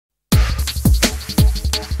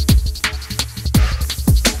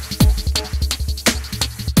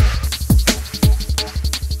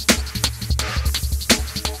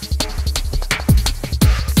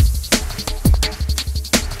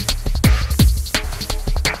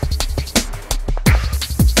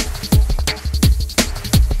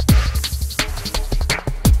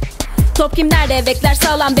top kimlerde? Bekler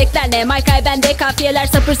sağlam bekler ne? Maykay bende, kafiyeler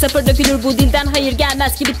sapır sapır dökülür bu dilden. Hayır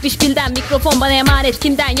gelmez ki bitmiş bilden. Mikrofon bana emanet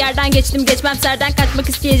kimden? Yerden geçtim geçmem serden. Kaçmak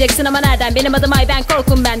isteyeceksin ama nereden? Benim adım Ay, ben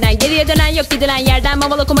korkum benden. Geriye dönen yok, gidilen yerden.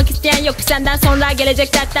 Mamal okumak isteyen yok ki senden. Sonra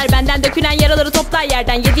gelecek dertler benden. Dökülen yaraları toplar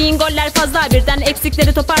yerden. Yediğin goller fazla birden.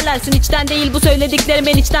 Eksikleri toparlarsın içten değil bu söylediklerim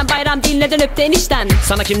ben içten. Bayram değil neden öptü enişten?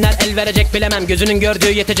 Sana kimler el verecek bilemem. Gözünün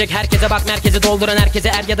gördüğü yetecek. Herkese bak, merkezi dolduran herkese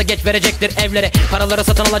er ya da geç verecektir evleri. Paraları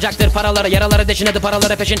satın alacaktır paraları. Yaraları deşinedi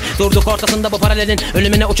paraları peşin. Durduk ortasında bu paralelin.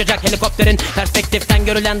 Ölümüne uçacak helikopterin. Perspektiften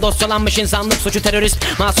görülen dosyalanmış insanlık suçu terörist.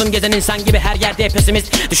 Masum gezen insan gibi her yerde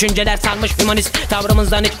pesimist. Düşünceler sarmış humanist.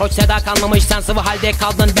 Tavrımızdan hiç hoş seda kalmamış. Sen sıvı halde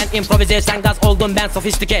kaldın, ben improvize, sen gaz oldun, ben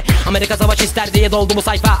sofistike. Amerika savaş ister diye doldu bu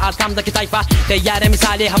sayfa. Arkamdaki tayfa teyyare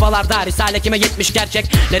misali havalarda. Risale kime yetmiş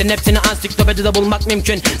gerçeklerin hepsini ansiklopedide bulmak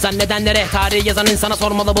mümkün. Zannedenlere tarihi yazan insana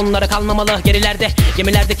sormalı bunları. Kalmamalı gerilerde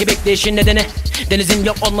gemilerdeki bekleyişin nedeni denizin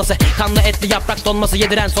yok olması. Kanlı etli yaprak donması,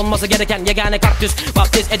 yediren sonması gereken yegane kaktüs.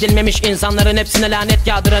 Baptiz edilmemiş insanların hepsine lanet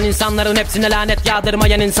yağdıran, insanların hepsine lanet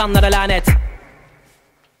yağdırmayan insanlara lanet.